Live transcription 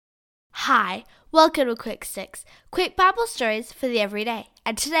Hi, welcome to Quick Sticks, quick Bible stories for the everyday.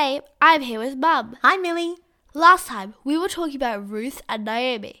 And today, I'm here with Mum. Hi, Millie. Last time, we were talking about Ruth and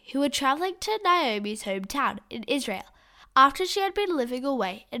Naomi, who were traveling to Naomi's hometown in Israel after she had been living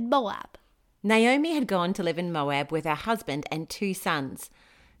away in Moab. Naomi had gone to live in Moab with her husband and 2 sons.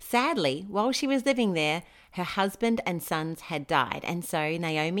 Sadly, while she was living there, her husband and sons had died, and so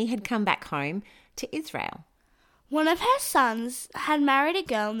Naomi had come back home to Israel. One of her sons had married a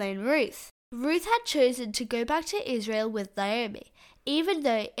girl named Ruth. Ruth had chosen to go back to Israel with Naomi, even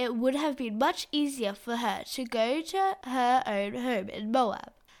though it would have been much easier for her to go to her own home in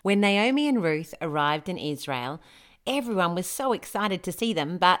Moab. When Naomi and Ruth arrived in Israel, everyone was so excited to see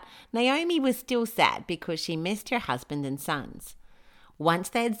them, but Naomi was still sad because she missed her husband and sons. Once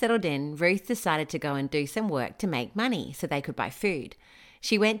they had settled in, Ruth decided to go and do some work to make money so they could buy food.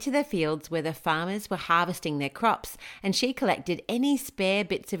 She went to the fields where the farmers were harvesting their crops, and she collected any spare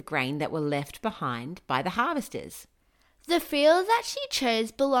bits of grain that were left behind by the harvesters. The field that she chose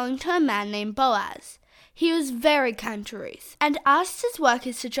belonged to a man named Boaz. He was very kind to Ruth and asked his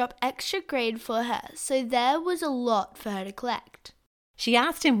workers to drop extra grain for her, so there was a lot for her to collect. She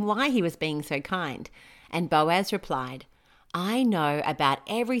asked him why he was being so kind, and Boaz replied, "I know about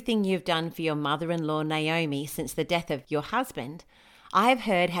everything you've done for your mother-in-law Naomi since the death of your husband. I've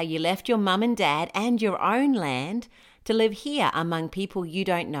heard how you left your mum and dad and your own land to live here among people you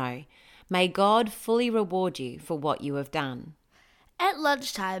don't know. May God fully reward you for what you have done." At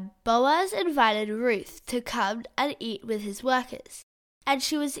lunchtime, Boaz invited Ruth to come and eat with his workers, and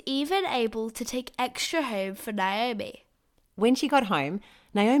she was even able to take extra home for Naomi. When she got home,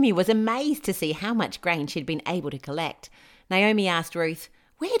 Naomi was amazed to see how much grain she'd been able to collect. Naomi asked Ruth,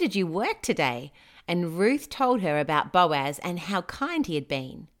 "Where did you work today?" And Ruth told her about Boaz and how kind he had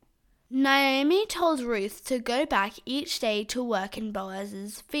been. Naomi told Ruth to go back each day to work in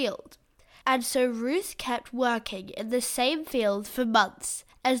Boaz's field. And so Ruth kept working in the same field for months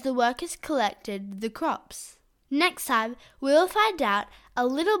as the workers collected the crops. Next time, we'll find out a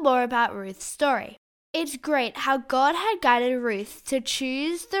little more about Ruth's story. It's great how God had guided Ruth to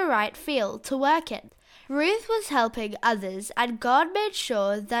choose the right field to work in. Ruth was helping others, and God made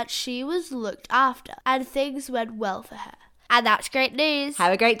sure that she was looked after and things went well for her. And that's great news.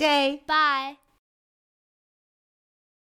 Have a great day. Bye.